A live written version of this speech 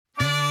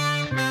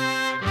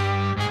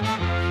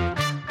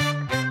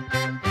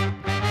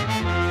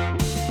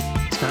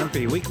for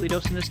your weekly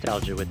dose of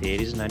nostalgia with the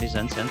 80s and 90s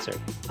Uncensored.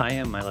 I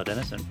am Milo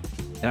Dennison.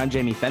 And I'm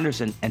Jamie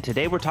Fenderson, and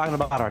today we're talking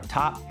about our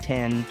top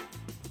 10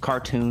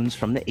 cartoons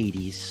from the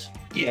 80s.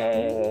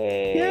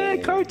 Yay! Yeah,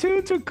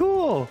 cartoons are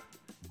cool.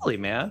 Holy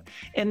man.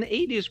 And the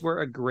 80s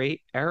were a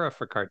great era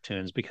for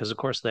cartoons because, of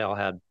course, they all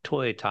had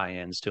toy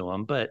tie-ins to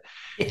them. But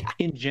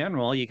in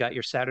general, you got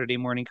your Saturday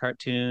morning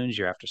cartoons,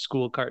 your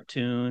after-school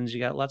cartoons. You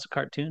got lots of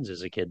cartoons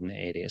as a kid in the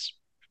 80s.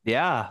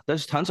 Yeah,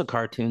 there's tons of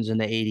cartoons in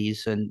the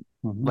 80s, and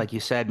like you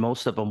said,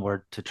 most of them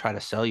were to try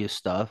to sell you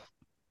stuff.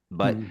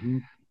 But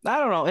I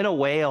don't know, in a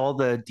way, all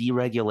the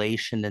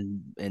deregulation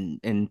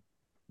and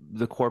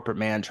the corporate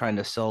man trying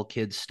to sell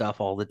kids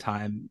stuff all the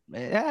time,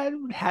 it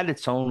had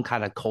its own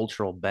kind of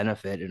cultural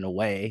benefit in a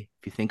way,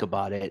 if you think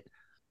about it.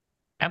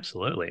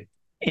 Absolutely.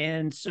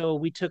 And so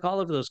we took all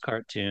of those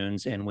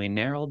cartoons and we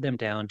narrowed them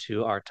down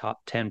to our top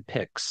 10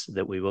 picks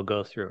that we will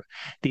go through.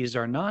 These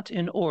are not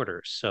in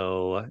order.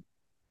 So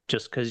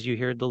just because you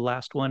hear the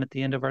last one at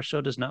the end of our show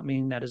does not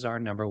mean that is our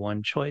number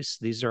one choice.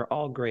 These are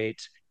all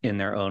great in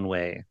their own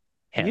way.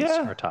 Hence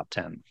our top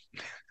 10.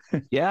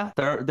 Yeah,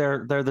 they're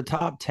the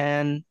top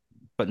 10,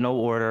 but no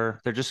order.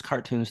 They're just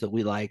cartoons that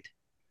we liked.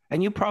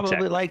 And you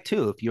probably like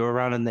too. If you're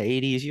around in the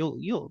 80s,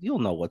 you'll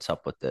know what's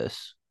up with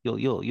this.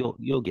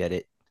 You'll get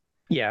it.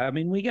 Yeah, I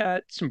mean, we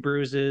got some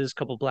bruises, a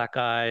couple black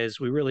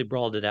eyes. We really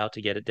brawled it out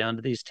to get it down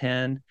to these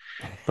 10,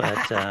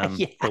 but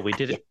but we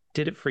did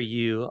it for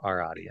you,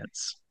 our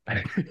audience.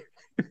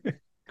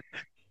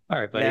 All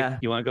right, buddy. Yeah.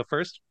 You want to go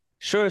first?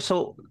 Sure.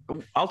 So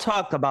I'll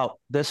talk about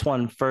this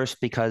one first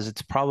because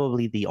it's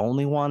probably the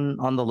only one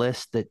on the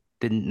list that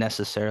didn't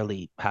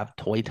necessarily have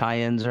toy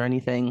tie-ins or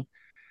anything.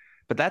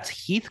 But that's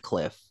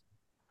Heathcliff.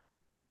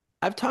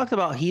 I've talked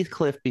about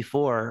Heathcliff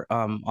before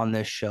on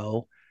this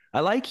show.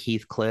 I like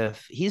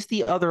Heathcliff. He's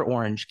the other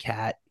orange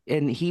cat,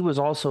 and he was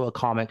also a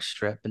comic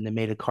strip, and they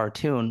made a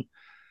cartoon.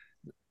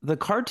 The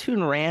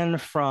cartoon ran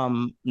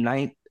from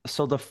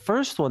so the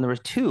first one, there were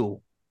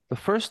two. The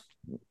first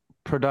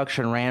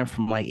production ran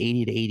from like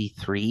 80 to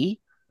 83.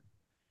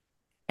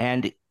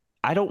 And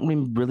I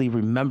don't really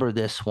remember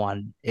this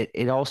one.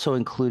 It also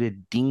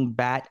included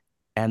Dingbat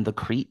and the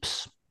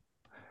Creeps.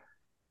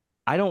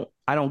 I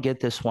don't get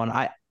this one.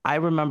 I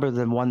remember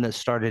the one that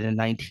started in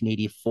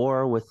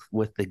 1984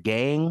 with the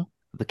gang,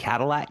 the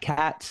Cadillac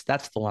Cats.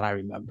 That's the one I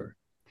remember.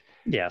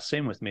 Yeah,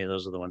 same with me.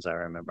 Those are the ones I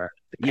remember.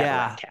 The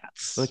Cadillac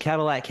Cats. The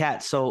Cadillac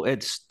Cats. So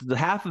it's the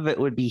half of it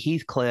would be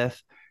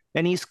Heathcliff,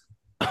 and he's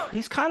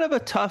kind of a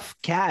tough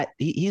cat.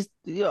 He's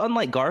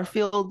unlike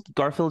Garfield.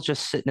 Garfield's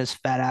just sitting his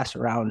fat ass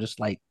around,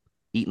 just like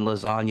eating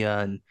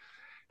lasagna and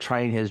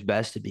trying his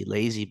best to be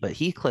lazy. But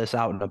Heathcliff's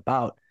out and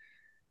about,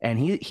 and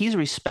he's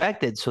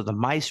respected. So the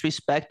mice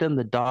respect him,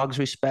 the dogs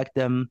respect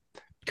him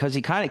because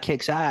he kind of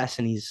kicks ass,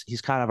 and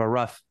he's kind of a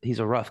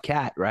rough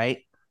cat, right?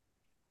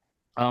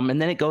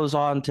 And then it goes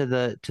on to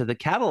the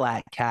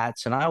Cadillac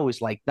Cats, and I always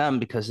like them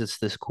because it's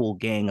this cool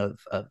gang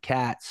of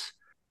cats,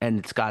 and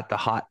it's got the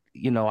hot,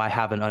 I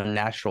have an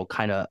unnatural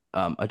kind of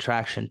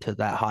attraction to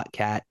that hot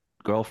cat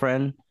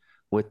girlfriend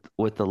with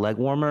the leg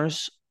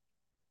warmers.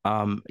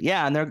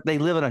 Yeah, and they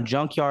live in a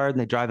junkyard and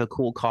they drive a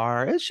cool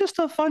car. It's just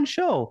a fun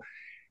show.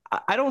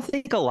 I don't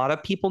think a lot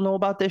of people know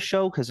about this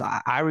show because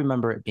I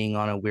remember it being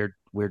on a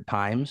weird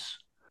times.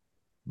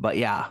 But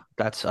yeah,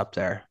 that's up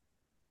there.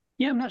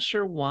 Yeah, I'm not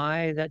sure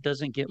why that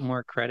doesn't get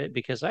more credit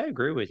because I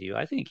agree with you.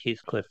 I think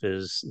Heathcliff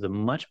is the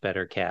much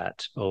better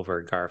cat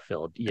over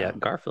Garfield. Yeah,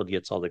 Garfield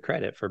gets all the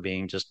credit for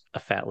being just a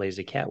fat,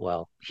 lazy cat.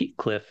 Well,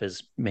 Heathcliff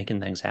is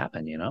making things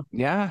happen,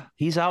 Yeah,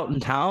 he's out in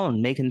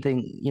town making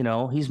things,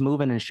 he's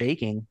moving and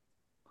shaking.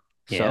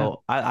 Yeah.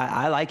 So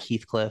I like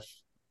Heathcliff.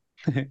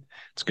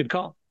 It's a good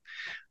call.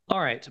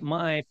 All right,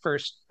 my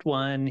first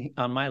one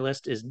on my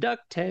list is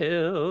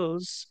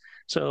DuckTales.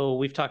 So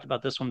we've talked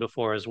about this one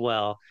before as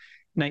well.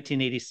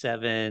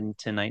 1987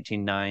 to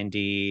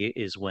 1990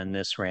 is when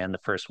this ran the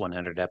first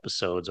 100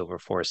 episodes over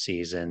 4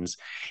 seasons.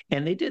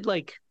 And they did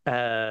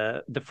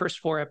the first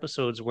 4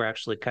 episodes were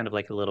actually kind of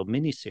like a little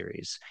mini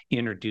series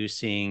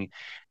introducing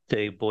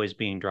the boys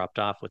being dropped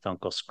off with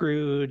Uncle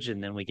Scrooge.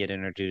 And then we get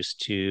introduced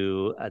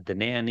to the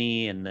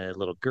nanny and the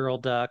little girl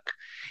duck.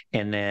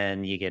 And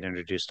then you get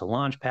introduced to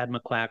Launchpad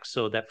McQuack.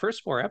 So that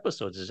first 4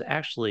 episodes is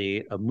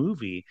actually a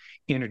movie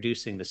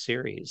introducing the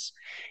series.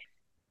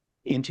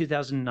 In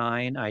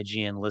 2009,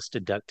 IGN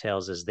listed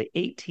DuckTales as the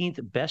 18th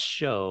best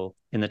show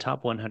in the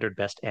top 100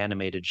 best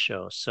animated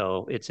shows.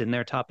 So it's in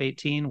their top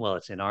 18. Well,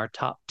 it's in our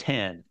top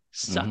 10.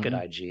 Suck it,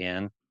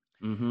 IGN.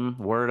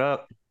 Word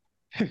up.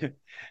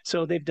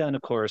 So they've done,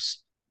 of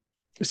course,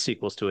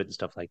 sequels to it and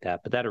stuff like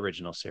that. But that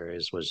original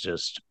series was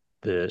just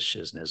the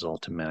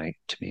shiznizzle to me,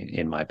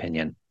 in my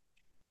opinion.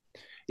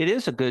 It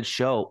is a good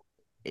show.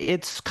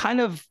 It's kind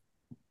of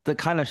the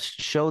kind of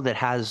show that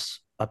has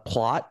a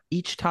plot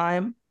each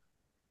time,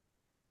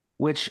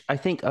 which I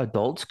think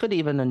adults could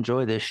even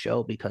enjoy this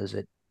show because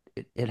it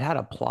had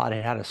a plot,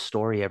 it had a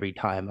story every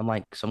time.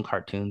 Unlike some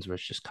cartoons where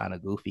it's just kind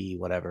of goofy,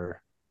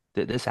 whatever.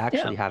 This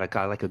actually had a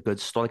good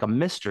story, like a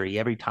mystery.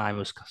 Every time it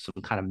was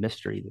some kind of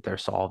mystery that they're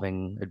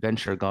solving,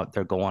 adventure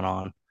they're going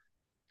on.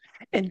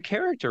 And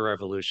character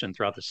evolution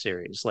throughout the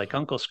series, like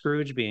Uncle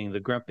Scrooge being the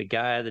grumpy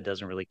guy that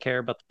doesn't really care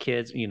about the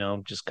kids,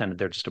 just kind of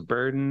they're just a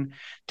burden,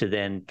 to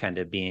then kind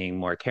of being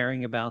more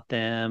caring about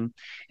them,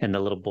 and the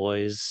little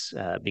boys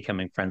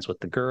becoming friends with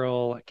the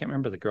girl. I can't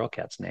remember the girl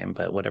cat's name,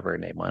 but whatever her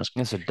name was.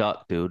 It's a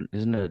duck, dude.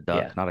 Isn't it a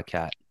Yeah. duck, not a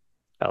cat?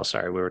 Oh,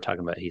 sorry, we were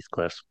talking about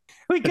Heathcliff.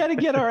 We got to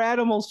get our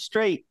animals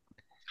straight.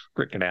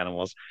 Freaking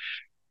animals.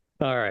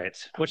 All right,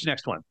 what's your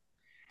next one?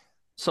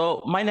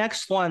 So my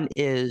next one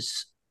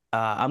is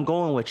I'm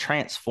going with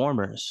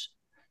Transformers.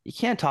 You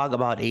can't talk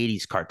about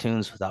 80s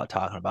cartoons without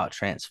talking about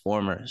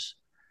Transformers.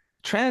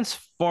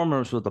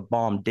 Transformers with a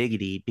bomb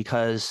diggity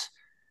because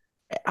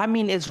I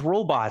mean it's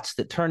robots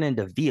that turn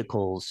into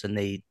vehicles and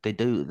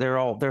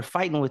they're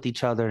fighting with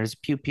each other and it's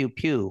pew pew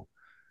pew.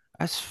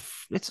 That's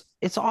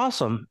it's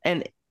awesome.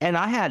 And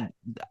I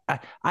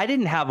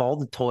didn't have all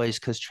the toys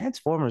because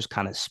Transformers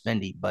kind of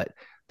spendy, but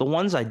the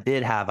ones I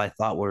did have I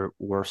thought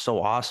were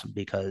so awesome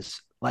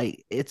because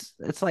like it's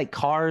like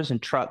cars and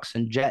trucks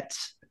and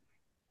jets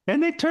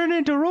and they turn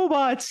into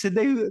robots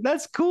and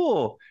that's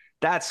cool.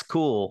 That's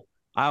cool.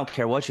 I don't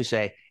care what you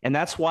say. And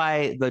that's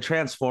why the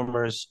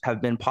Transformers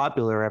have been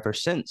popular ever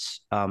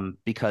since,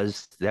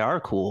 because they are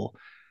cool.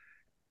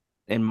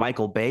 And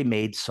Michael Bay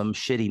made some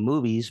shitty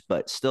movies,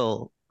 but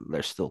still,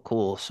 they're still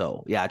cool.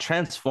 So yeah,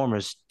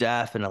 Transformers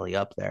definitely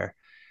up there.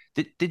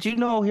 Did you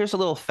know? Here's a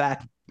little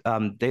fact.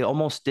 They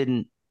almost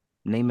didn't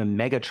name him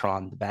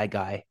Megatron, the bad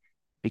guy,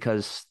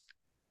 because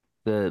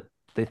the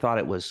they thought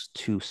it was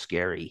too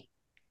scary.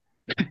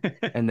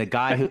 And the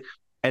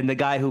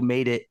guy who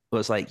made it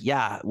was like,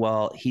 yeah,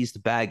 well, he's the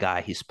bad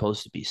guy. He's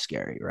supposed to be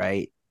scary,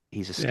 right?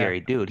 He's a Yeah. scary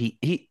dude.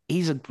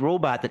 He's a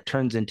robot that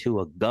turns into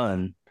a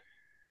gun.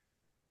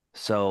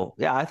 So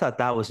yeah, I thought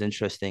that was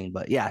interesting.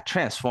 But yeah,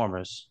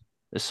 Transformers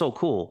is so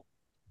cool.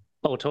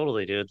 Oh,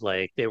 totally, dude.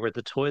 Like they were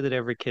the toy that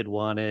every kid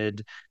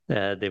wanted.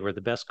 They were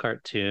the best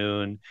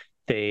cartoon.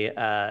 They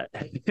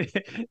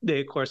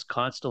they of course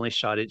constantly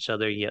shot each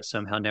other, yet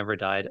somehow never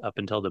died up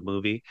until the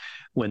movie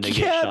when they get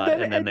Yeah, shot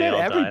and then and they then all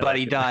die.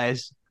 everybody Like,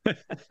 dies. And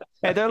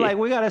they're yeah, like,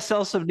 we gotta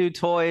sell some new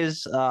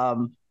toys.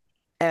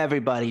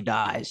 Everybody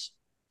dies.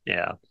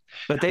 yeah.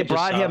 But they I just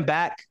brought saw. him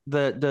back.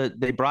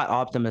 They brought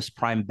Optimus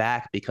Prime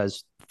back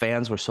because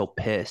fans were so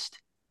pissed.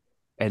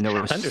 And there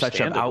was such an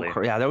Understandably.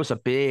 outcry. Yeah, there was a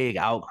big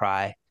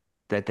outcry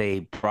that they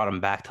brought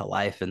him back to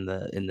life in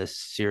the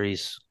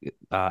series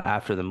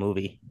after the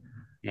movie.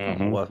 I don't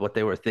know Hmm. what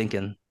they were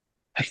thinking.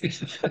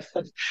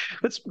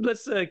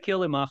 Let's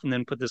kill him off and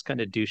then put this kind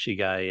of douchey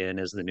guy in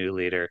as the new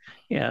leader.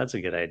 Yeah, that's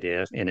a good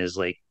idea. In his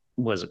like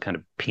was it kind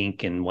of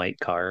pink and white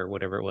car or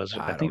whatever it was.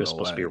 I I think it don't was know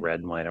supposed to be what. red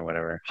and white or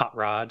whatever. Hot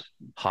Rod.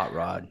 Hot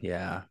Rod,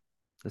 yeah.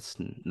 That's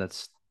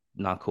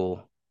not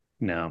cool.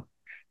 No.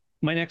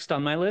 My next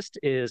on my list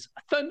is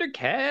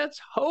Thundercats.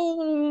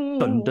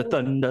 Thunder, Ho!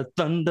 thunder,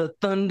 thunder,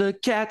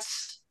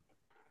 Thundercats.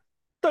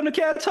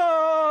 Thundercats,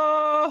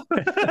 oh!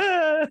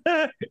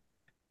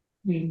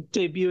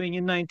 Debuting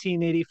in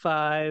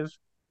 1985.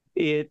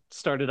 It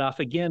started off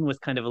again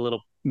with kind of a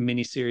little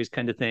mini series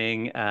kind of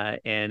thing,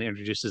 and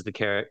introduces the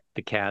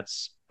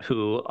cats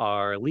who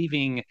are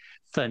leaving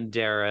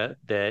Thundera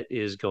that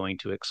is going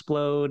to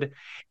explode,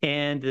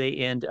 and they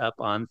end up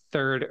on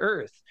Third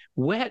Earth,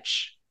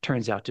 which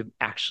turns out to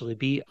actually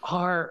be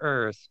our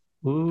Earth.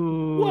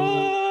 Ooh,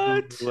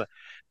 What?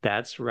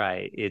 that's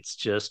right. It's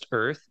just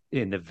Earth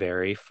in the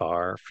very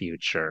far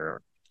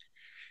future.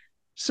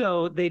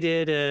 So they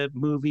did a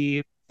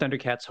movie,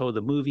 Thundercats Ho,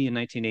 the movie in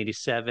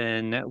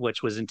 1987,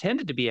 which was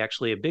intended to be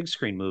actually a big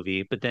screen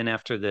movie. But then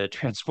after the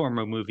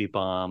Transformer movie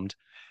bombed,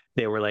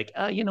 they were like,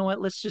 you know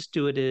what? Let's just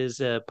do it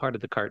as a part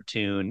of the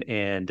cartoon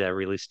and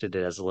released it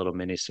as a little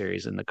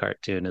miniseries in the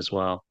cartoon as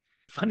well.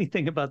 Funny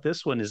thing about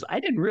this one is I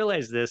didn't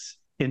realize this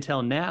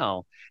until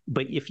now,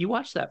 but if you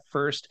watch that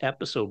first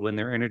episode when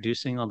they're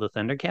introducing all the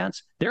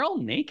Thundercats, they're all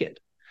naked.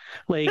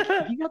 Like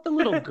you got the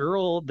little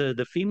girl,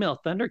 the female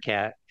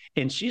Thundercat,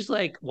 and she's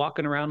like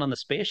walking around on the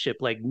spaceship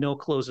like no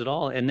clothes at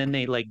all. And then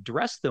they like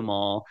dress them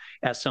all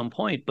at some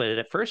point, but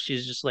at first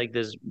she's just like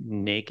this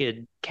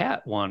naked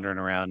cat wandering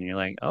around, and you're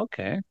like,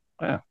 okay,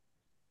 wow,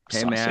 Hey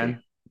saucy.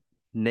 man,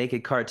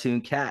 naked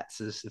cartoon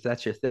cats is if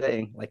that's your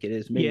thing, like it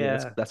is me.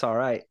 Yeah. That's all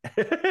right.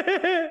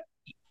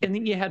 And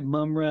then you had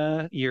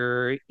Mumra,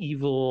 your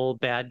evil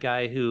bad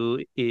guy who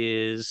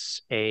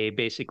is a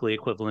basically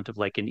equivalent of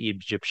like an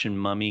Egyptian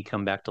mummy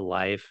come back to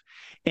life.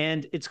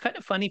 And it's kind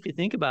of funny if you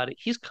think about it.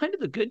 He's kind of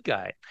the good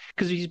guy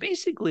because he's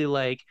basically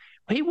like,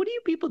 hey, what are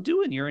you people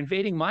doing? You're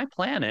invading my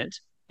planet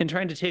and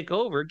trying to take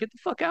over. Get the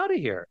fuck out of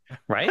here.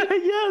 Right?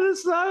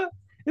 Yeah,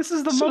 this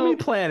is the mummy So,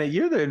 planet.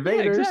 You're the yeah,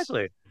 invaders.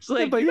 exactly. It's Yeah,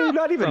 like, but you're you're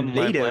not not even from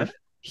my native. planet.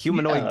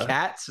 Humanoid Yeah.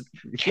 cats,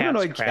 Cats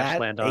humanoid crash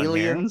cat land on here.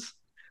 aliens.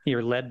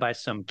 You're led by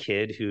some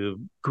kid who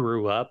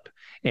grew up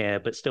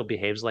but still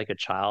behaves like a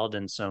child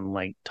in some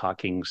like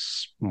talking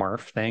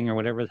smurf thing or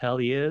whatever the hell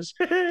he is.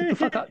 Get the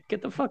fuck out,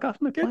 get the fuck off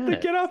my planet.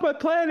 Get off my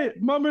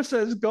planet. Mama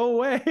says go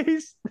away.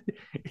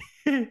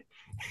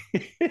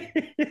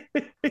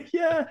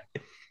 Yeah.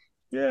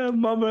 Yeah,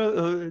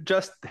 Mumra,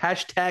 just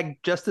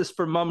hashtag justice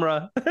for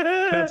Mumra.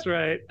 That's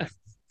right.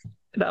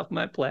 Get off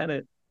my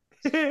planet.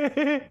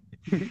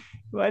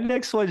 My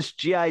next one's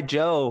G.I.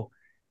 Joe.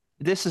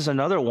 This is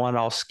another one.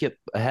 I'll skip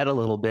ahead a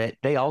little bit.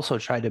 They also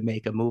tried to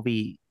make a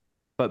movie,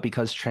 but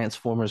because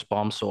Transformers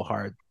bombed so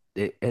hard,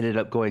 it ended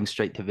up going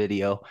straight to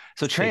video.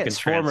 So Stinking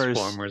Transformers,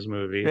 Transformers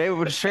movie. they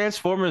were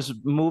Transformers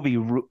movie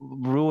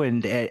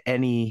ruined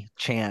any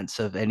chance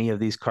of any of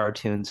these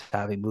cartoons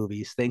having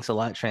movies. Thanks a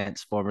lot,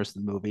 Transformers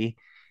the movie.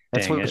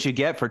 That's Dang what it. you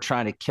get for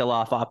trying to kill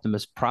off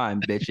Optimus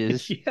Prime,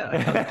 bitches. Yeah,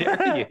 how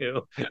dare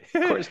you?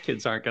 Of course,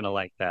 kids aren't going to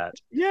like that.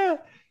 Yeah.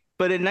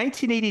 But in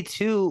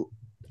 1982,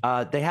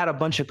 they had a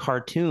bunch of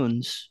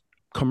cartoons,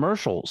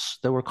 commercials.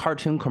 There were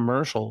cartoon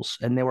commercials,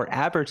 and they were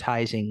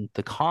advertising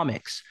the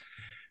comics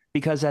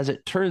because, as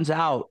it turns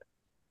out,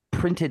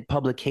 printed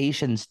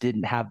publications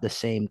didn't have the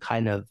same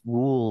kind of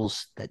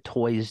rules that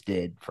toys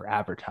did for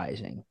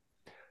advertising.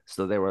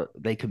 So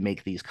they could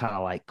make these kind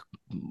of like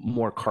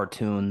more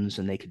cartoons,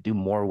 and they could do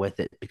more with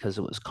it because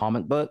it was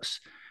comic books.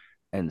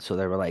 And so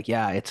they were like,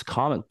 yeah, it's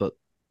comic book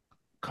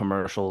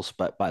commercials,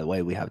 but by the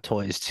way, we have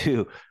toys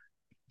too.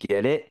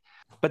 Get it?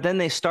 But then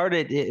they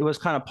started, it was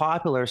kind of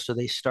popular. So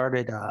they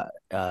started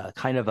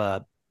kind of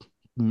a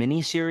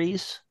mini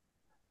series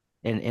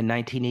in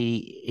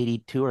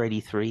 1982 or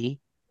 83.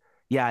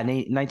 Yeah, in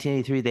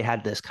 1983, they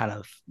had this kind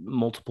of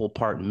multiple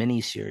part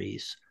mini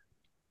series.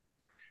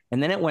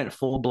 And then it went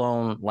full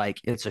blown, like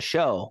it's a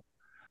show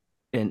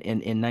in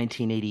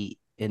 1980,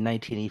 in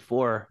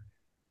 1984.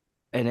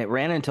 And it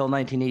ran until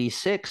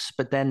 1986,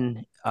 but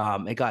then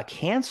it got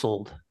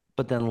canceled.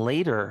 But then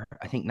later,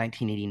 I think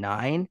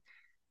 1989,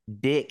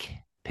 Dick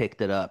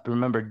picked it up.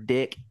 Remember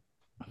Dick?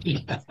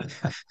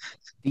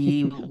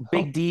 D,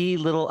 big D,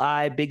 little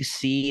I, big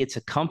C. It's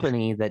a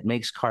company that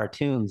makes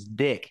cartoons.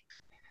 Dick.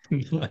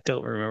 I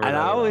don't remember And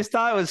that I at all. always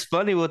thought it was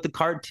funny with the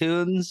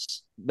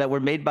cartoons that were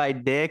made by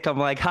Dick. I'm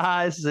like,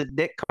 this is a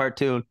Dick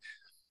cartoon.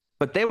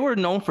 But they were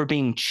known for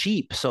being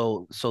cheap,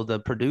 so the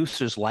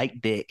producers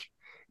liked Dick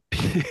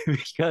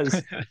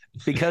because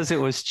it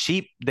was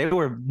cheap. They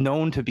were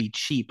known to be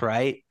cheap,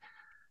 right?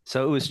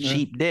 So it was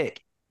cheap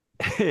Dick.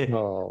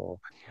 Oh,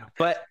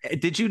 But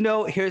did you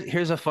know?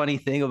 Here's a funny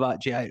thing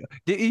about GI.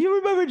 Do you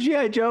remember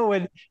GI Joe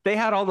when they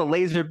had all the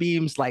laser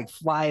beams like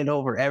flying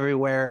over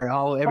everywhere?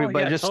 All oh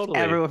everybody yeah, just totally.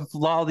 everyone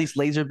all these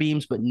laser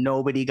beams, but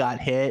nobody got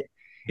hit.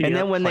 And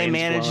then Yep, when they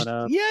planes blowing managed,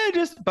 up. yeah,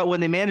 just but when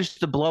they managed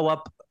to blow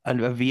up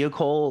a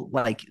vehicle,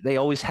 like they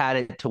always had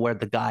it to where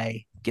the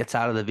guy gets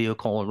out of the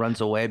vehicle and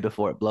runs away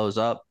before it blows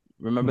up.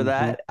 Remember Hmm.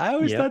 that? I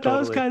always Yep, thought that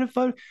was totally. kind of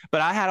fun.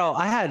 But I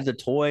had the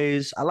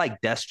toys. I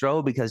like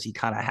Destro because he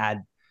kind of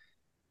had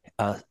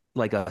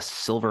like a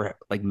silver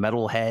like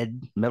metal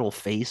head, metal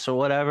face or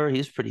whatever.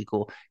 He's pretty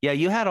cool. Yeah,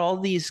 you had all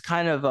these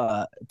kind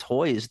of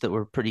toys that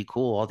were pretty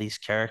cool, all these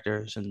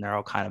characters, and they're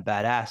all kind of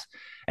badass.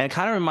 And it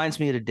kind of reminds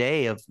me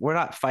today of we're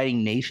not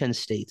fighting nation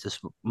states as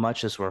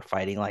much as we're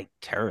fighting like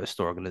terrorist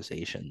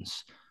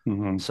organizations.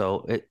 Hmm.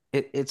 So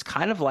it's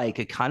kind of like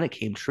it kind of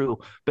came true.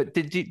 But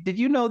did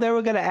you know they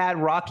were going to add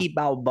Rocky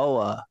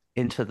Balboa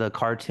into the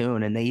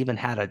cartoon, and they even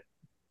had a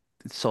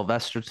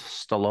Sylvester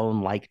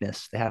Stallone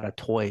likeness. They had a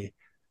toy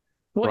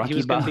What, he Rocky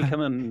was going to Balboa.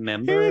 become a He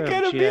member was of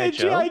gonna be GI a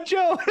Joe? GI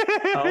Joe.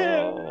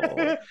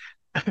 Oh.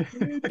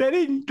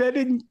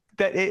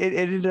 It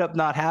ended up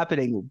not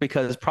happening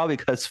because probably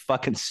because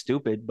fucking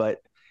stupid. But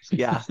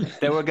yeah,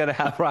 they were gonna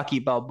have Rocky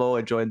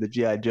Balboa join the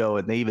GI Joe,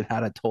 and they even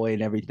had a toy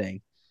and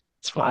everything.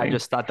 It's I funny.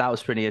 just thought that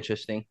was pretty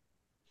interesting.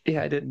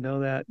 Yeah, I didn't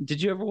know that.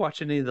 Did you ever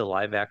watch any of the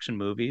live action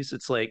movies?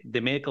 It's like they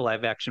make a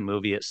live action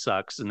movie, it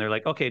sucks, and they're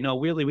like, okay, no,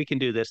 really, we can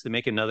do this. They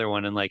make another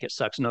one and like it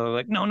sucks. No, they're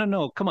like, no, no,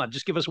 no, come on,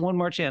 just give us one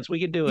more chance.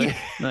 We can do it. Yeah,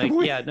 And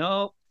like, yeah,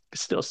 no, it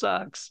still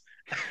sucks.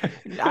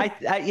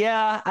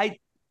 yeah,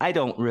 I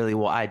don't really.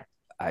 Well,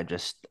 I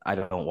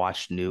don't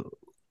watch new,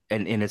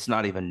 and it's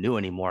not even new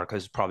anymore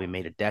because it's probably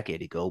made a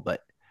decade ago.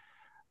 But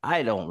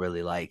I don't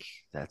really like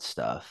that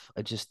stuff.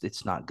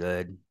 It's not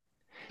good.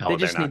 They Oh, they're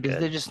just not need to,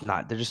 good. they're just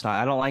not.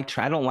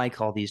 I don't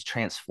like all these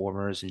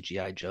Transformers and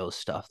GI Joe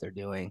stuff they're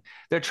doing.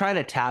 They're trying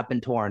to tap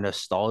into our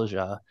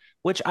nostalgia,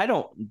 which I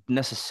don't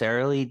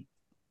necessarily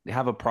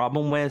have a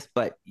problem with,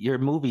 but your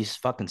movies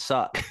fucking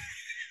suck.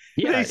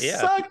 They Yeah, yeah.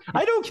 suck.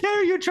 I don't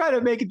care you're trying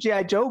to make a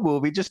GI Joe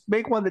movie, just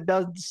make one that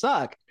doesn't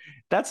suck.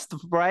 That's the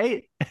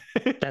right.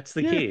 That's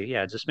the Yeah. key.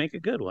 Yeah, just make a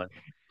good one.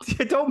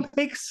 Don't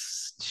make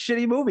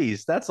shitty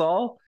movies. That's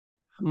all.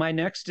 My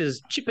next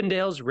is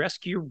Chippendale's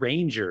Rescue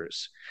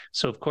Rangers.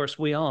 So, of course,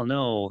 we all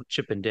know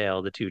Chip and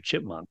Dale, the two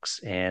chipmunks,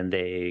 and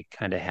they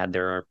kind of had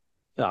their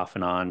off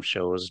and on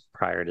shows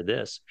prior to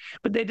this.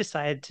 But they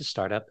decided to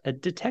start up a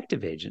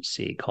detective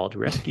agency called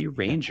Rescue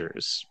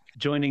Rangers.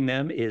 Joining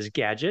them is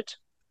Gadget,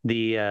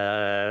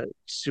 the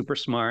super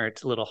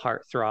smart little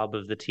heartthrob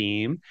of the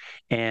team,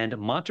 and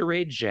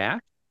Monterey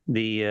Jack,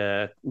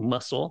 the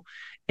muscle,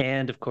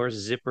 and of course,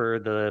 Zipper,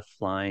 the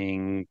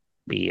flying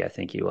bee, I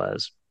think he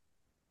was.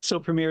 So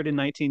premiered in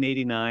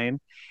 1989,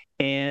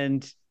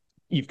 and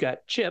you've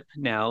got Chip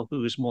now,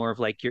 who's more of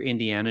like your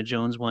Indiana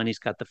Jones one. He's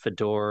got the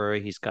fedora,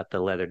 he's got the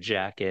leather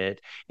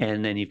jacket,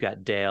 and then you've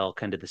got Dale,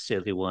 kind of the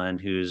silly one,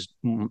 who's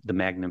the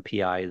Magnum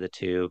PI of the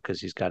two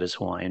because he's got his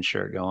Hawaiian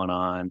shirt going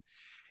on.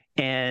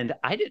 And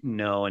I didn't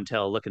know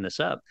until looking this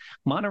up.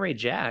 Monterey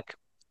Jack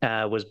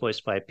was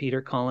voiced by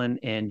Peter Cullen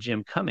and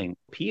Jim Cumming.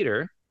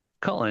 Peter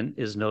Cullen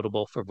is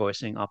notable for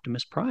voicing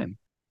Optimus Prime.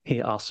 He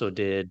also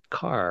did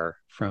Carr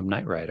from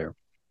Knight Rider.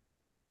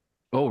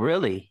 Oh,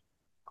 really?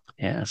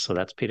 Yeah, so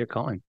that's Peter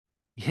Cullen.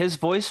 His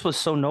voice was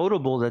so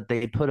notable that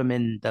they put him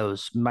in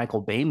those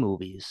Michael Bay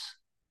movies.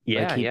 Like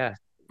Yeah, he yeah,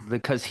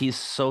 because he's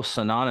so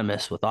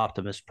synonymous with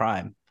Optimus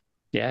Prime.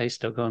 yeah. He's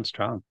still going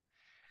strong.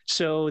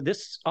 So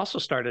this also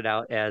started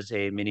out as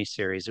a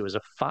miniseries. It was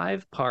a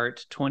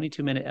five-part,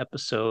 22-minute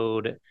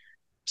episode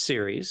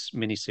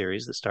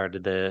miniseries that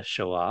started the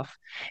show off.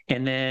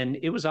 And then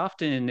it was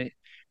often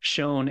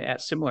shown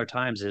at similar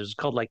times. It was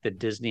called like the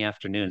Disney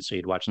afternoon. So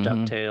you'd watch Hmm.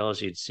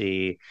 DuckTales, you'd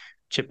see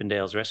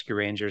Chippendales Rescue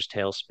Rangers,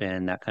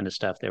 Tailspin, that kind of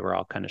stuff. They were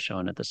all kind of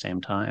shown at the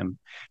same time.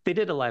 They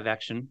did a live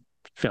action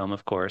film,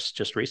 of course,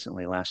 just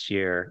recently last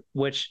year,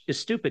 which is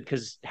stupid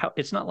because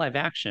it's not live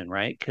action,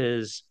 right?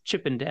 Because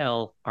Chip and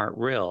Dale aren't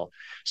real.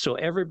 So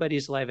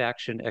everybody's live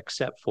action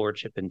except for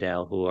Chip and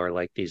Dale, who are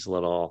like these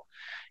little,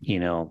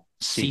 CGI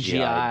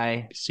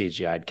CGI.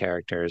 CGI'd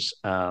characters.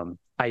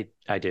 I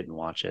didn't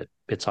watch it.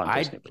 It's on I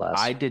Disney Plus.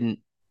 I didn't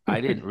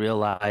I didn't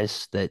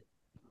realize that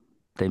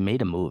they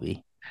made a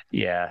movie.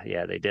 Yeah,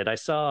 yeah, they did. I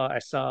saw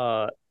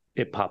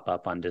it pop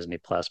up on Disney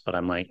Plus, but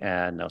I'm like,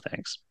 no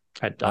thanks.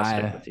 I'll stick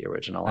I with the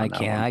original I on that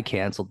can't one. I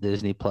canceled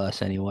Disney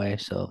Plus anyway.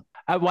 So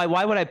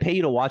why would I pay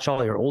you to watch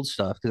all your old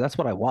stuff? Because that's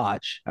what I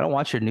watch. I don't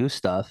watch your new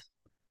stuff.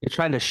 You're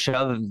trying to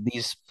shove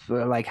these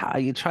like how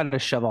you trying to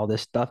shove all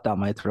this stuff down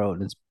my throat,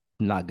 and it's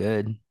not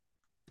good.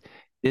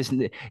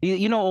 Isn't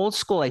you know old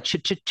school like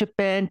Chip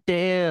and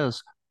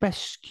Dale's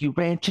Rescue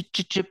Ranch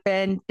Chip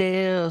and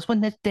Dale's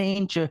when there's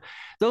danger.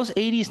 Those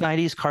 80s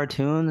 90s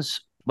cartoons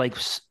like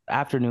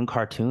afternoon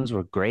cartoons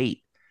were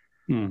great.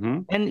 Hmm.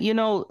 And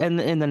and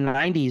in the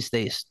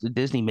 90s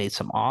Disney made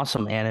some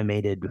awesome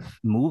animated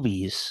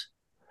movies,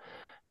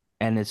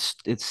 and it's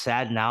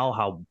sad now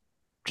how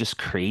just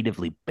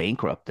creatively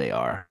bankrupt they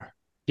are.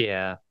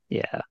 Yeah,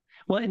 yeah.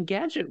 Well, and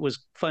Gadget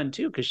was fun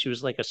too because she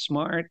was like a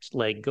smart,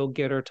 like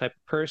go-getter type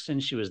of person.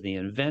 She was the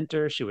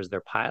inventor, she was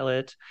their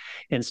pilot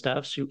and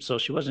stuff. So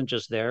she wasn't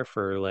just there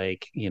for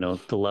like,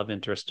 the love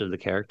interest of the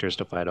characters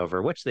to fight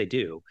over, which they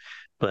do,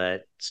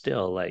 but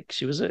still, like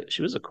she was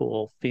a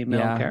cool female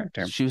Yeah,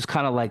 character. she was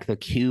kind of like the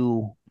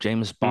Q,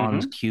 James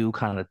Bond's Hmm. Q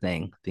kind of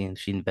thing.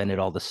 She invented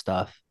all the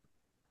stuff.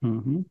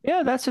 Hmm.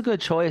 Yeah, that's a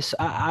good choice.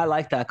 I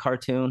like that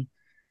cartoon.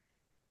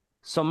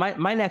 So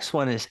my next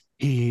one is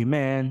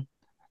He-Man.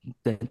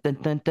 Dun, dun,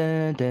 dun,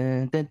 dun,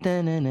 dun, dun,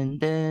 dun, dun,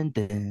 dun,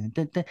 dun,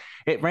 dun, dun.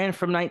 It ran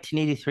from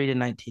 1983 to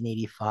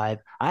 1985.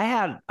 I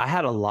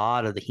had a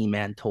lot of the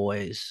He-Man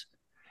toys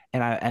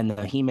and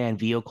the He-Man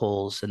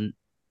vehicles, and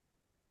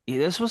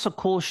this was a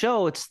cool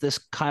show. It's this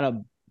kind of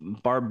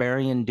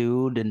barbarian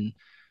dude, and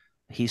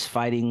he's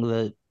fighting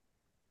the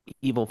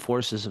evil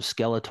forces of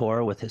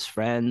Skeletor with his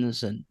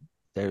friends, and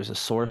there's a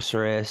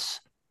sorceress.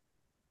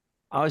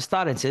 I always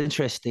thought it's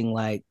interesting,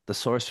 like the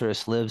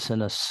sorceress lives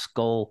in a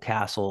skull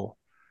castle,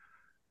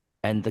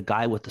 and the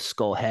guy with the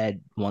skull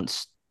head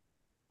wants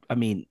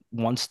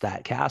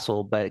that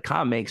castle, but it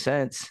kind of makes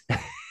sense.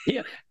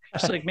 Yeah.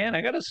 She's like, man,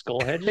 I got a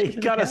skull head. Just He give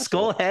me the got a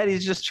skull castle. head.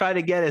 He's just trying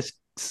to get his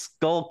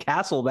skull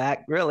castle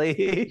back.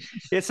 Really,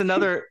 it's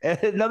another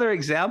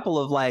example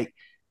of like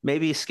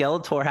maybe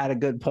Skeletor had a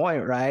good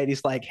point, right?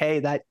 He's like, hey,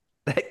 that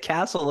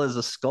castle is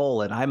a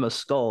skull, and I'm a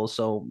skull,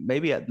 so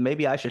maybe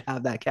I should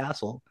have that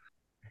castle.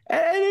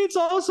 And it's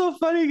also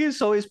funny because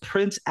so is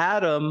Prince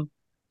Adam,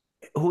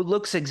 who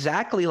looks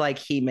exactly like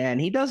He-Man.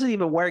 He doesn't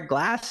even wear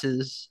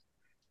glasses.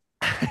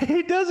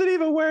 He doesn't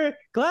even wear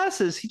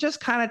glasses. He just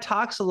kind of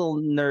talks a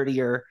little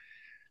nerdier,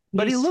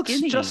 but he He's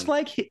looks just skinny.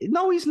 like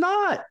no, he's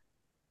not.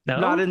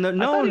 Not No? in the I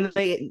thought he no. was.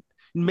 They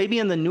maybe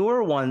in the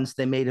newer ones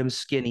they made him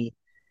skinny,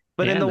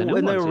 but Yeah, in the new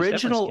in the ones,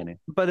 he's definitely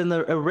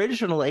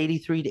original, skinny.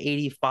 83 to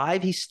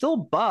 85, he's still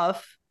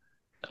buff.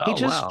 He Oh,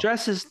 just wow.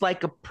 dresses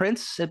like a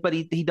prince, but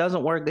he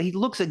doesn't wear. He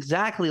looks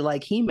exactly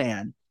like He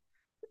Man,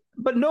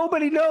 but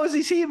nobody knows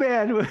he's He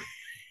Man.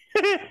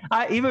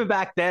 I even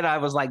back then I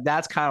was like,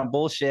 that's kind of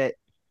bullshit,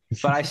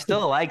 but I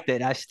still liked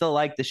it. I still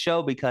liked the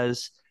show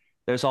because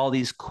there's all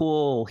these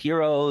cool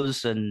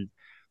heroes, and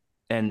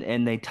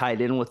they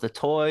tied in with the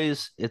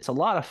toys. It's a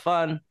lot of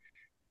fun.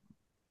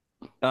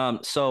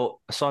 So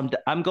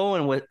I'm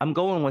going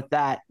with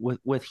that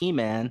with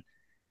He-Man.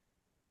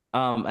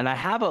 And I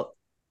have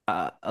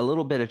a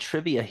little bit of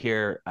trivia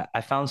here.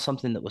 I found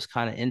something that was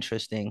kind of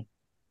interesting.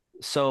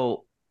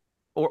 So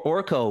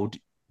Orko,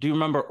 do you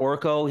remember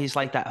Orko? He's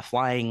like that Yeah, the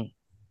flying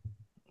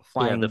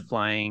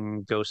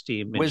flying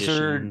ghosty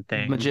wizard magician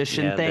thing.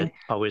 magician Yeah, that thing.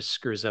 always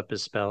screws up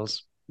his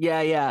spells.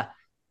 Yeah, yeah.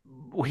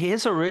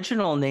 His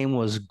original name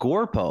was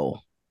Gorpo,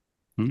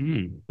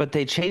 Mm. but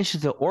they changed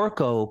it to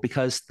Orko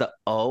because the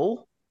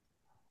O,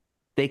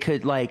 they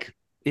could like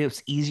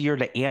it's easier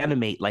to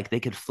animate. Like they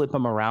could flip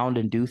him around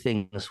and do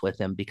things with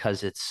him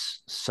because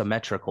it's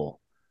symmetrical.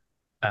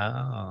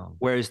 Oh.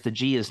 Whereas the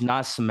G is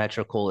not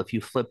symmetrical. If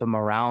you flip him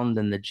around,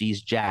 then the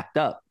G's jacked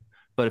up.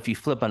 But if you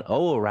flip an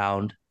O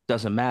around,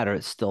 doesn't matter.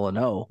 It's still an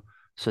O.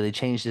 So they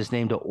changed his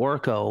name to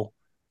Orko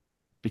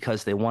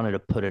because they wanted to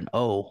put an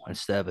O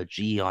instead of a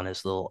G on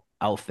his little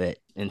outfit.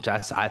 And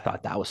I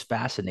thought that was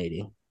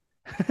fascinating.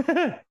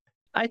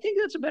 I think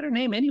that's a better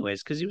name,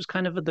 anyways, because he was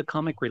kind of the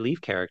comic relief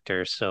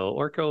character. So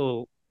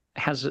Orko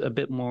has a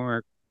bit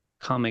more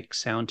comic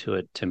sound to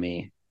it to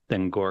me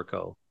than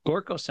Gorko.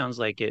 Gorko sounds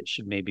like it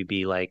should maybe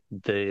be like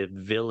the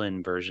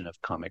villain version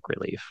of comic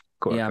relief.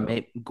 Yeah, Gorko,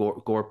 maybe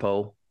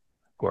Gorpo.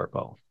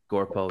 Gorpo.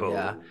 Gorpo,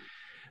 yeah.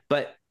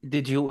 But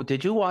did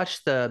you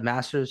watch the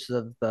Masters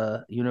of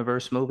the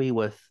Universe movie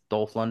with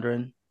Dolph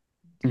Lundgren?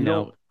 You No,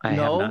 don't I have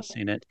know? not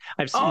seen it.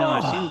 I've seen. No,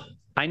 I've seen. Oh,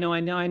 I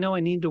know. I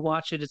need to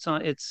watch it. It's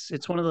on. It's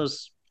one of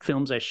those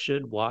films I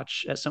should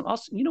watch at some. I'll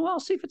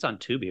see if it's on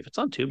Tubi. If it's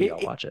on Tubi,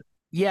 I'll watch it.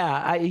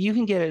 yeah. You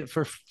can get it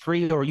for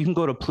free, or you can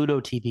go to Pluto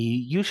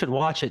TV. You should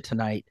watch it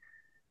tonight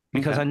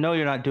because Okay. I know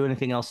you're not doing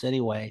anything else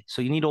anyway.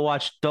 So you need to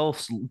watch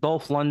Dolph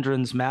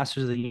Lundgren's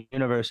Masters of the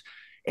Universe.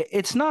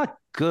 It's not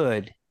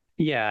good,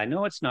 Yeah, I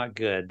know it's not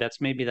good. That's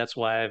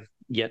why I've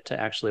yet to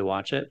actually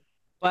watch it.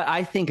 but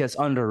I think it's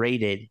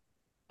underrated.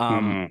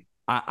 Um, Hmm.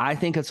 I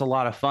think it's a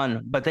lot of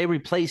fun. But they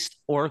replaced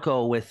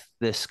Orko with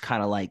this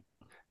kind of like,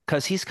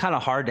 because he's kind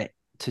of hard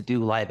to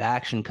do live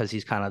action because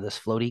he's kind of this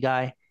floaty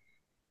guy.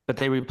 But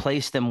they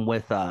replaced him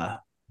with a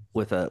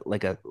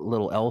like a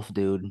little elf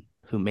dude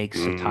who makes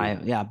the Mm.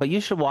 time. Yeah, but you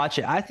should watch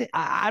it. I think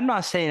I'm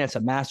not saying it's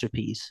a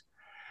masterpiece,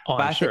 Oh,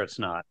 but I'm I sure think it's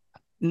not.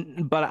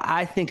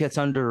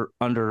 it's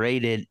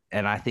underrated,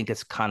 and I think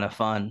it's kind of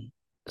fun.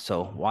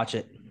 So watch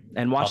it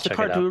and I'll watch the check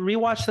it out. cartoon.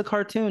 Rewatch the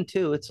cartoon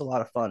too. It's a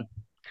lot of fun.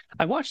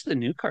 I watched the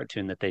new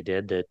cartoon that they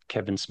did that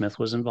Kevin Smith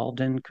was involved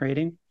in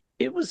creating.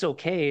 It was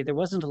okay. There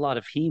wasn't a lot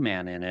of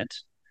He-Man in it,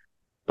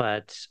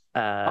 but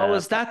Oh,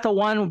 is that the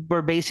one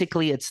where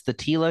basically it's the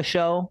Tila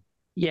show?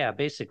 yeah,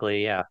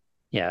 basically, yeah.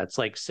 Yeah, it's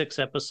like 6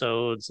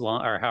 episodes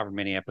long, or however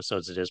many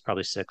episodes it is,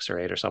 probably 6 or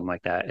 8 or something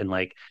like that. And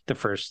like the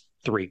first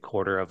three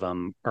quarter of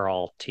them are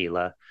all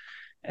Tila.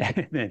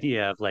 And then you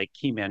have like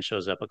He-Man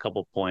shows up a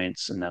couple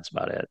points, and that's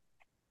about it.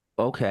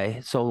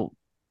 Okay, so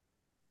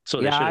So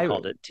they yeah, should have I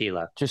called it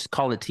Tila, just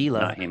call it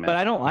Tila, not He-Man. but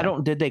I Yeah.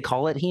 don't. Did they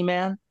call it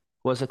He-Man?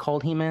 Was it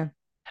called He-Man?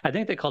 I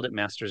think they called it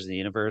Masters of the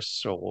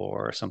Universe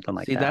or something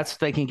like See, that. that's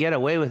they can get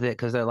away with it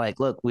because they're like,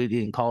 look, we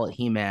didn't call it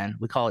He-Man,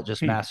 we call it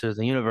just Hmm. Masters of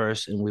the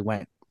Universe, and we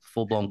went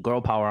full blown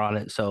girl power on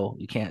it. So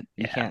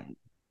Yeah.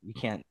 you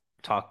can't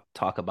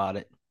talk about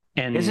it.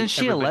 Isn't And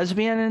she a everybody,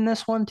 lesbian in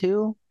this one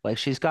too? Like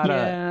she's got a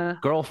yeah.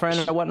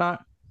 girlfriend or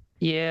whatnot?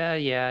 Yeah.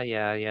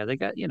 They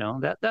got,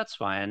 that's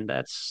fine.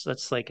 That's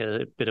like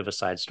a bit of a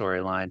side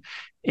storyline.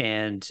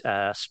 And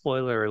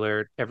spoiler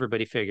alert,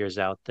 everybody figures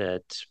out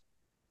that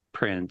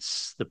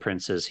the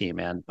prince is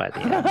He-Man by the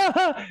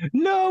end.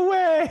 No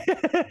way.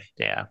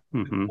 Yeah.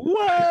 Hmm.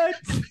 What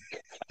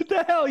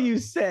the hell you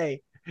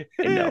say?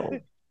 I know.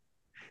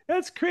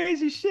 That's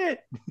crazy shit.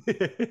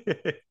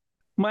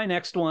 My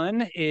next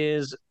one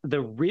is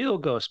the real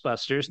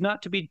Ghostbusters,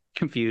 not to be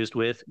confused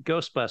with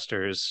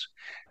Ghostbusters.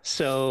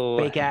 So,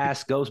 Fake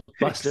ass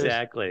Ghostbusters.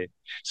 exactly.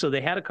 So, they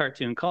had a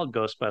cartoon called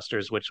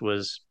Ghostbusters, which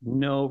was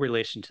no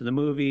relation to the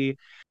movie.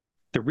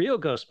 The real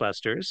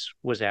Ghostbusters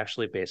was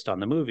actually based on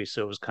the movie.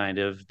 So, it was kind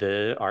of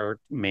our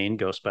main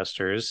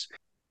Ghostbusters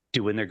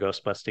doing their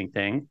ghostbusting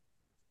thing.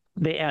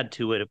 They add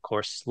to it, of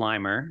course,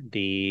 Slimer,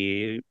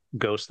 the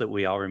ghost that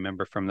we all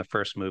remember from the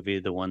first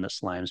movie, the one that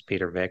slimes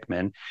Peter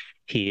Venkman.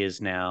 He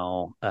is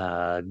now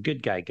a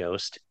good guy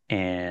ghost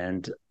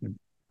and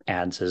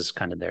adds as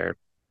kind of their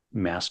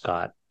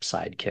mascot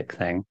sidekick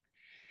thing.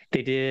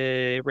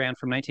 It ran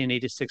from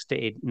 1986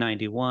 to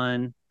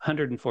 91,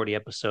 140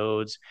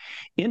 episodes.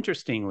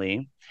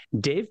 Interestingly,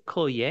 Dave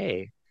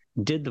Coulier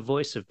did the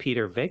voice of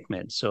Peter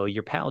Venkman. So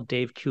your pal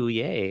Dave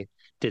Coulier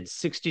did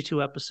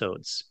 62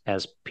 episodes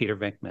as Peter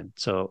Venkman.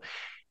 So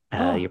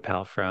Oh, your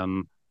pal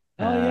from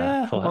oh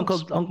yeah, Full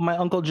House. My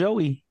uncle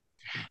Joey.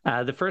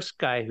 The first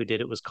guy who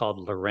did it was called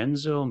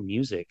Lorenzo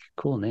Music.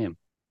 Cool name.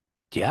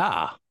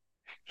 Yeah.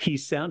 He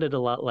sounded a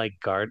lot like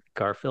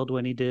Garfield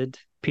when he did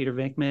Peter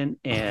Venkman,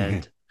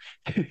 and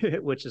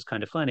which is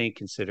kind of funny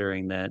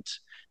considering that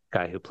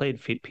guy who played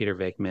Peter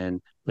Venkman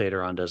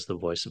later on does the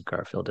voice of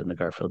Garfield in the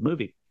Garfield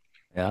movie.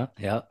 Yeah,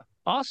 yeah.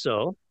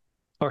 Also,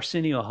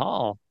 Arsenio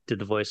Hall did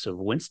the voice of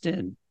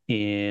Winston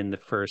in the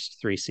first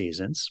 3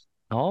 seasons.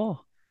 Oh,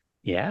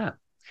 Yeah.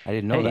 I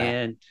didn't know that.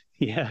 And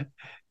yeah,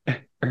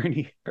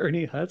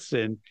 Ernie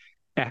Hudson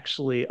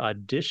actually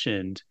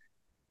auditioned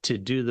to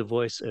do the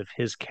voice of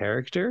his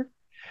character,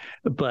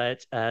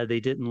 but they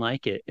didn't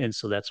like it, and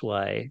so that's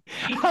why.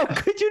 How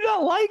could you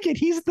not like it?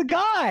 He's the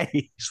guy.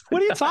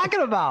 What are you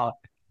talking about?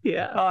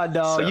 Yeah. Oh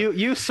no, So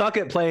you suck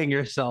at playing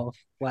yourself.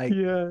 Like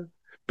yeah.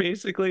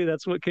 Basically,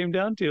 that's what came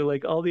down to.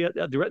 Like all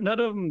none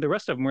of them, the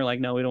rest of them were like,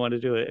 no, we don't want to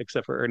do it,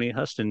 except for Ernie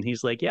Huston.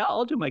 He's like, yeah,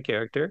 I'll do my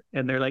character,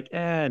 and they're like,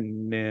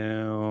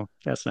 no,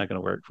 that's not going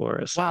to work for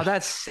us. Wow,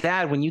 that's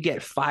sad when you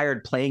get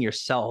fired playing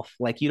yourself.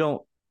 Like you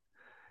don't.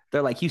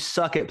 They're like, you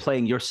suck at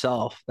playing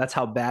yourself. That's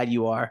how bad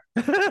you are.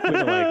 We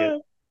don't like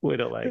it. We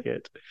don't like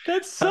it.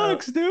 That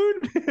sucks,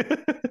 dude.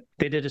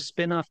 They did a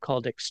spin-off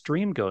called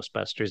Extreme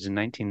Ghostbusters in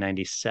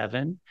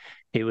 1997.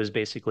 It was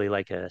basically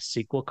like a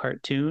sequel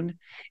cartoon,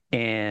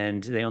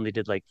 and they only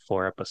did like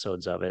 4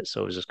 episodes of it.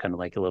 So it was just kind of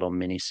like a little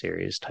mini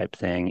series type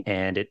thing.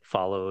 And it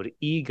followed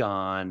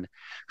Egon,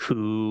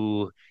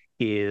 who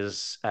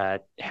is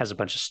has a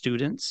bunch of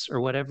students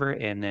or whatever,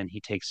 and then he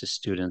takes his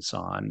students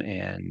on,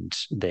 and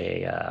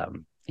they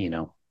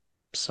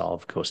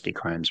solve ghosty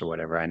crimes or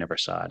whatever. I never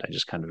saw it. I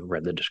just kind of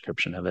read the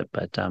description of it,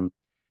 but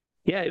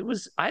yeah, it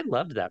was. I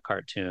loved that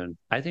cartoon.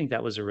 I think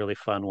that was a really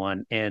fun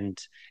one,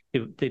 and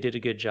they did a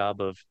good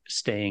job of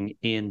staying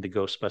in the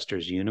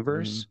Ghostbusters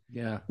universe,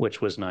 Yeah. which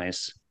was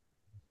nice.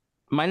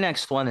 My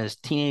next one is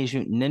Teenage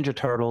Mutant Ninja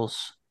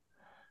Turtles,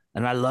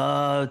 and I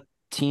love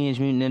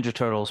Teenage Mutant Ninja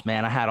Turtles.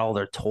 Man, I had all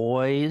their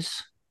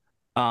toys.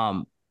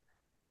 Um,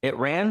 It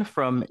ran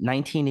from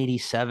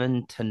 1987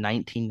 to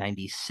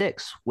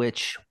 1996,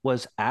 which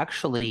was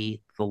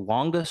actually the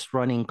longest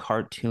running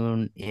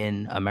cartoon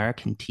in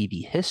American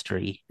TV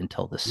history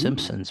until The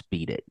Simpsons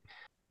beat it.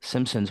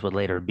 Simpsons would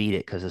later beat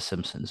it because The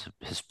Simpsons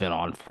has been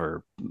on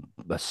for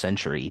a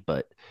century,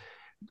 but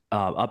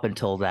up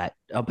until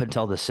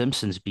The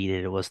Simpsons beat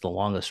it, it was the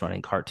longest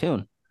running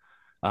cartoon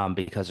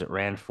because it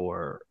ran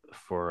for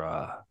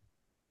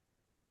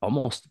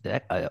almost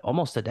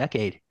a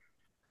decade.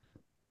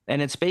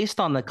 And it's based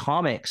on the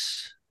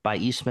comics by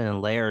Eastman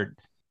and Laird.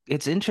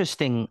 It's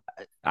interesting.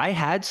 I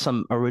had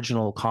some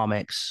original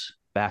comics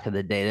back in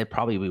the day. They'd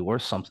probably be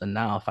worth something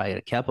now if I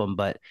had kept them.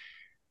 But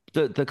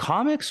the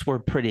comics were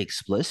pretty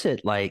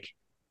explicit. Like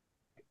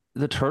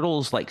the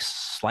turtles like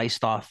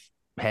sliced off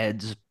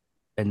heads,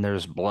 and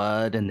there's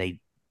blood, and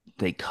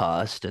they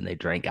cussed and they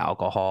drank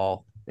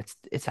alcohol.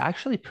 It's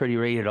actually pretty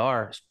rated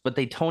R, but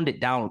they toned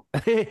it down.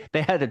 They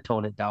had to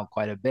tone it down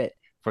quite a bit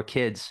for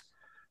kids.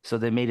 So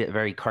they made it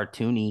very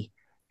cartoony,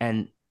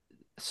 and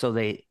so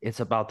it's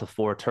about the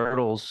 4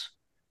 turtles,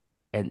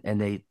 and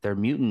they're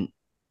mutant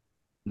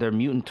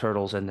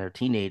turtles, and they're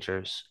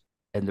teenagers,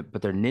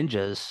 but they're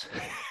ninjas,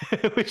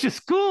 which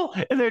is cool.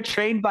 And they're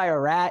trained by a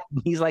rat.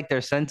 He's like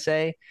their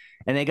sensei,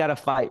 and they got to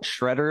fight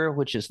Shredder,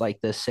 which is like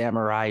the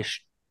samurai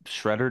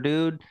Shredder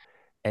dude,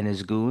 and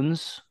his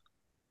goons,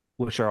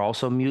 which are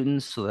also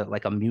mutants. So that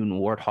like a mutant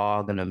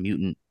warthog and a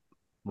mutant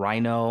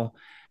rhino.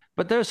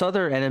 But there's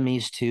other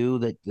enemies too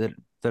that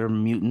are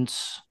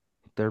mutants.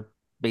 They're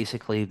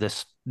basically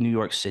this New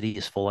York City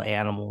is full of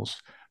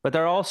animals, but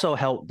they're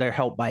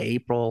helped by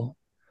April,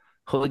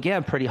 who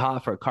again pretty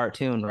hot for a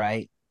cartoon,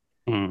 right?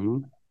 Mm-hmm.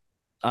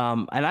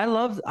 And I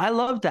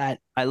loved that.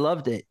 I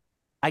loved it.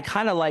 I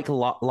kind of like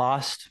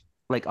Lost,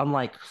 like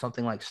unlike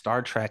something like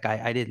Star Trek,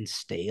 I didn't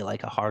stay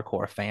like a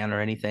hardcore fan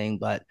or anything,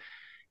 but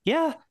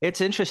yeah,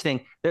 it's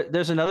interesting.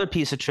 There's another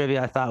piece of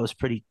trivia I thought was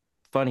pretty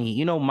funny.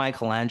 You know,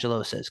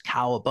 Michelangelo says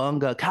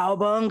 "cowabunga,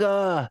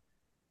 cowabunga."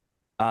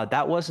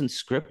 That wasn't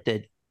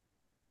scripted,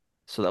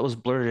 so that was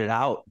blurted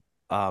out.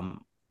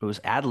 It was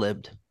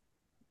ad-libbed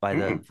by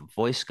the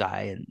voice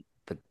guy,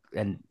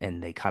 and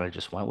they kind of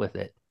just went with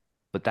it.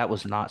 But that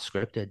was not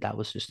scripted. That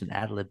was just an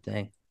ad-lib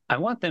thing. I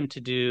want them to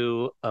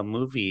do a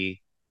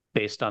movie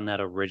based on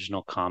that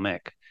original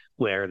comic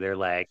where they're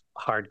like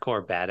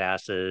hardcore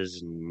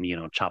badasses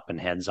and chopping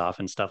heads off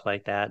and stuff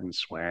like that and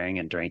swearing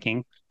and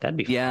drinking. That'd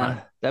be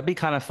fun. That'd be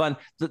kind of fun.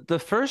 The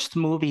first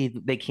movie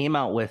they came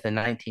out with in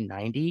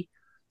 1990,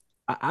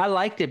 I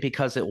liked it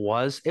because it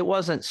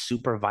wasn't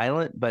super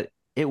violent, but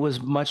it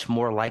was much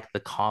more like the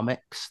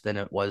comics than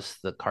it was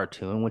the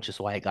cartoon, which is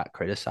why it got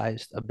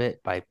criticized a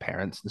bit by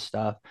parents and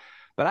stuff.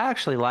 But I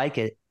actually like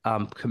it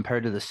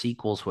compared to the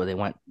sequels where they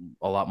went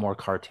a lot more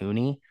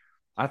cartoony.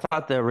 I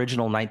thought the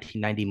original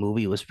 1990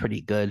 movie was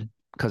pretty good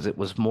because it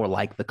was more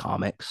like the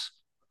comics.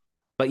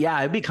 But yeah,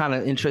 it'd be kind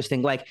of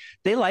interesting. Like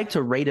they like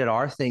to rated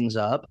R things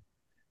up,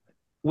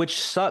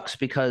 which sucks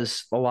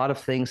because a lot of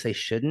things they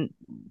shouldn't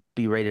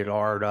be rated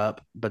R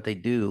up, but they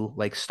do,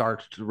 like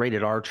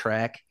rated R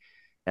Trek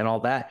and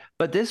all that.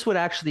 But this would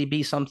actually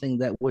be something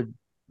that would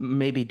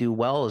maybe do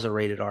well as a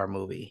rated R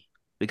movie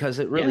because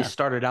it really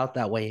started out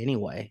that way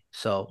anyway.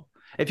 So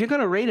if you're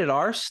going to rated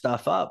R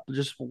stuff up,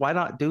 just why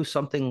not do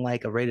something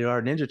like a rated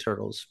R Ninja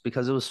Turtles?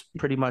 Because it was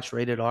pretty much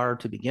rated R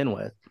to begin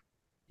with.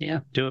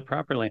 Yeah, do it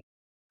properly.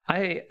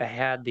 I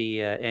had the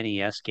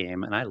NES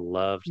game and I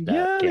loved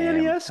that game.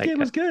 The NES game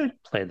was good.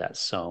 Played that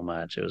so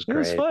much. It was great. It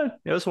was fun.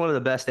 It was one of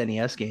the best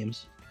NES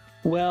games.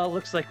 Well,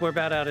 looks like we're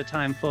about out of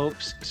time,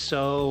 folks.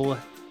 So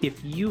If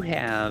you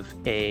have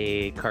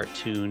a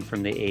cartoon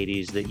from the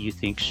 80s that you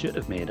think should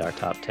have made our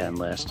top 10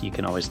 list, you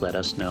can always let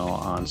us know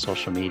on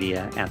social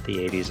media at the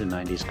 80s and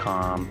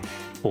 90s.com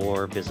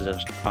or visit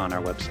us on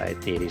our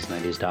website,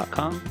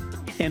 the80s90s.com.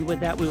 And with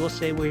that, we will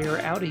say we are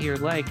out of here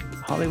like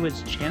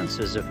Hollywood's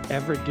chances of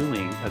ever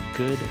doing a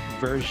good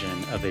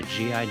version of a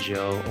G.I.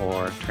 Joe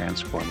or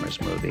Transformers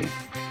movie.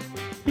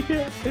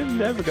 Yeah, it's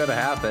never gonna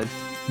happen.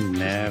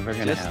 Never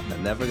gonna Just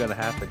happen. never gonna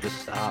happen. Just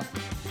stop.